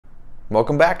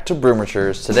Welcome back to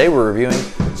Brewmateurs. Today we're reviewing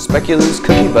Speculoos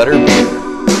Cookie Butter Beer.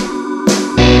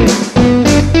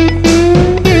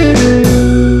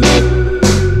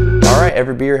 Alright,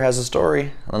 every beer has a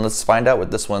story, and let's find out what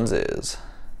this one's is.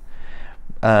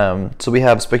 So we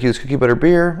have Speculoos Cookie Butter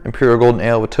Beer, Imperial Golden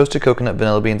Ale with toasted coconut,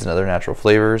 vanilla beans, and other natural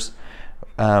flavors.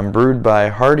 Brewed by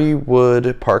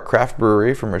Hardywood Park Craft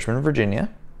Brewery from Richmond, Virginia.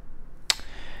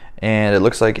 And it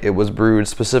looks like it was brewed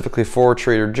specifically for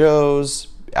Trader Joe's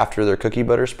after their cookie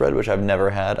butter spread, which I've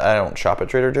never had. I don't shop at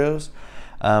Trader Joe's.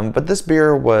 But this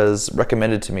beer was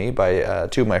recommended to me by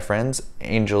two of my friends,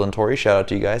 Angel and Tori. Shout out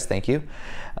to you guys, thank you.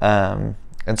 And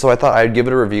so I thought I'd give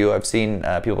it a review. I've seen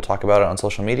people talk about it on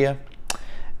social media.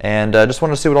 And I just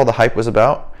wanted to see what all the hype was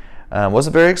about.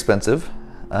 Wasn't very expensive.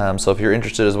 So if you're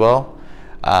interested as well,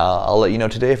 I'll let you know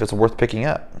today if it's worth picking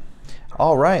up.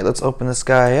 All right, let's open this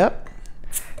guy up.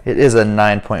 It is a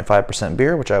 9.5%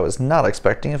 beer, which I was not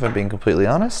expecting, if I'm being completely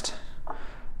honest.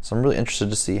 So I'm really interested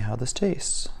to see how this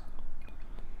tastes.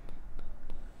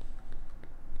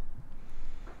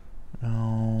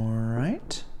 All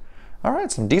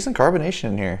right, some decent carbonation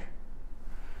in here.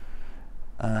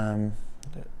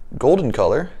 Golden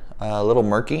color, a little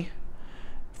murky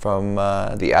from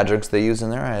the adjuncts they use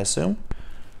in there, I assume.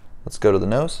 Let's go to the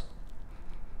nose.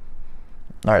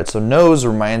 All right, so nose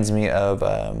reminds me of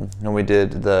when we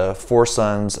did the Four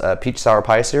Sons Peach Sour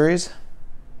Pie series.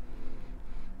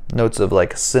 Notes of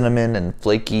like cinnamon and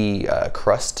flaky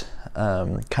crust,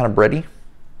 kind of bready.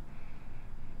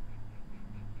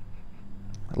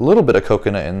 A little bit of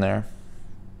coconut in there.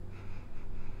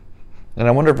 And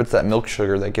I wonder if it's that milk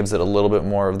sugar that gives it a little bit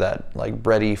more of that like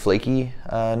bready, flaky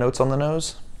notes on the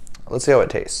nose. Let's see how it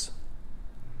tastes.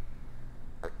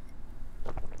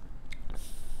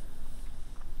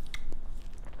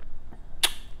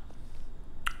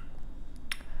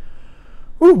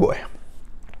 Ooh boy,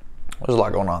 there's a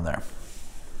lot going on there.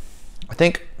 I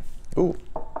think, ooh,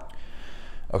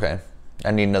 okay, I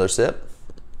need another sip.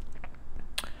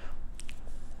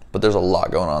 But there's a lot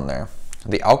going on there.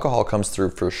 The alcohol comes through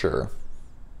for sure.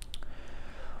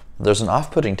 There's an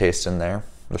off-putting taste in there,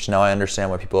 which now I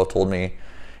understand why people have told me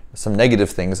some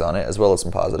negative things on it as well as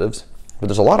some positives. But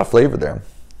there's a lot of flavor there.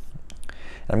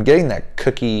 And I'm getting that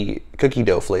cookie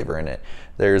dough flavor in it.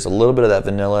 There's a little bit of that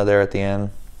vanilla there at the end.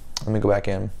 Let me go back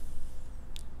in.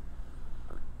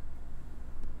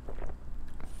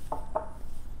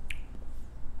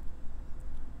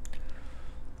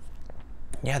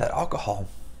 Yeah, that alcohol,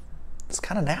 it's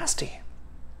kind of nasty.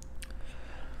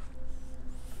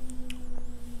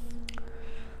 A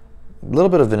little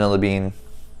bit of vanilla bean,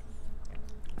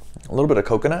 a little bit of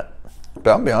coconut,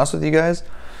 but I'll be honest with you guys,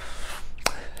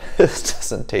 this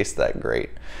doesn't taste that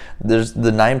great. There's the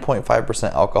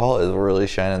 9.5% alcohol is really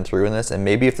shining through in this, and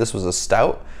maybe if this was a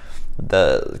stout,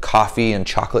 the coffee and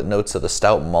chocolate notes of a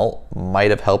stout malt might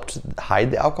have helped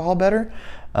hide the alcohol better.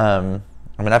 I mean,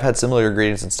 I've had similar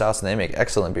ingredients in stouts and they make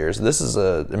excellent beers. This is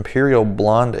a Imperial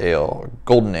Blonde Ale,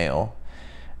 Golden Ale,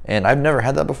 and I've never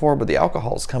had that before, but the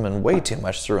alcohol is coming way too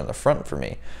much through in the front for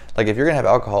me. Like if you're gonna have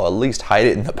alcohol, at least hide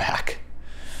it in the back.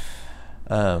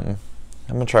 I'm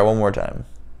gonna try one more time.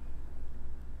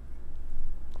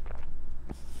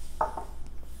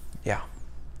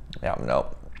 Yeah, no.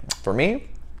 For me,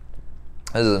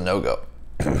 this is a no-go.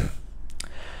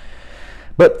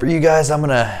 But for you guys, I'm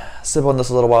gonna sip on this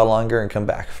a little while longer and come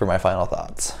back for my final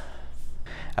thoughts.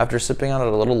 After sipping on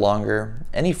it a little longer,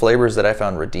 any flavors that I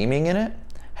found redeeming in it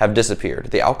have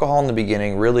disappeared. The alcohol in the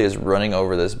beginning really is running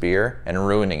over this beer and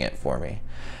ruining it for me.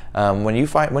 When you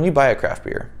buy a craft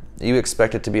beer, you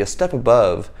expect it to be a step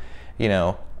above, you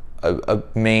know, a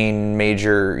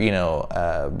major, you know,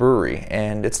 brewery,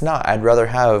 and it's not. I'd rather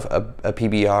have a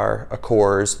PBR, a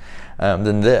Coors,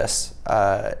 than this.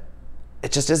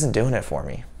 It just isn't doing it for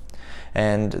me.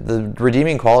 And the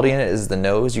redeeming quality in it is the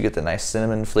nose. You get the nice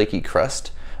cinnamon flaky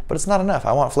crust, but it's not enough.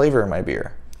 I want flavor in my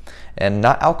beer, and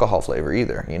not alcohol flavor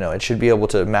either. You know, it should be able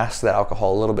to mask that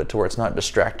alcohol a little bit to where it's not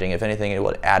distracting. If anything, it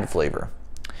would add flavor.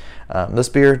 This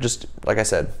beer, just like I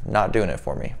said, not doing it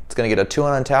for me. It's gonna get a 2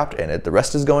 on Untappd, and the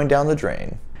rest is going down the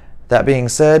drain. That being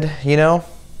said, you know,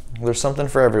 there's something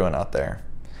for everyone out there,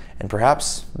 and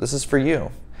perhaps this is for you.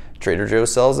 Trader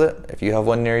Joe's sells it. If you have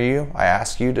one near you, I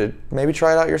ask you to maybe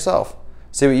try it out yourself.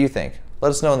 See what you think.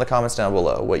 Let us know in the comments down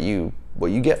below what you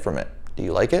get from it. Do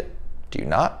you like it? Do you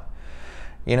not?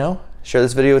 You know, share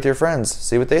this video with your friends.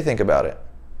 See what they think about it.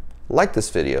 Like this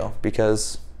video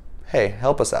because, hey,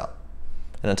 help us out.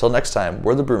 And until next time,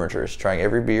 we're the Brewmateurs, trying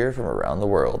every beer from around the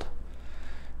world.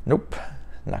 Nope,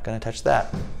 not gonna touch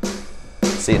that.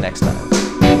 See you next time.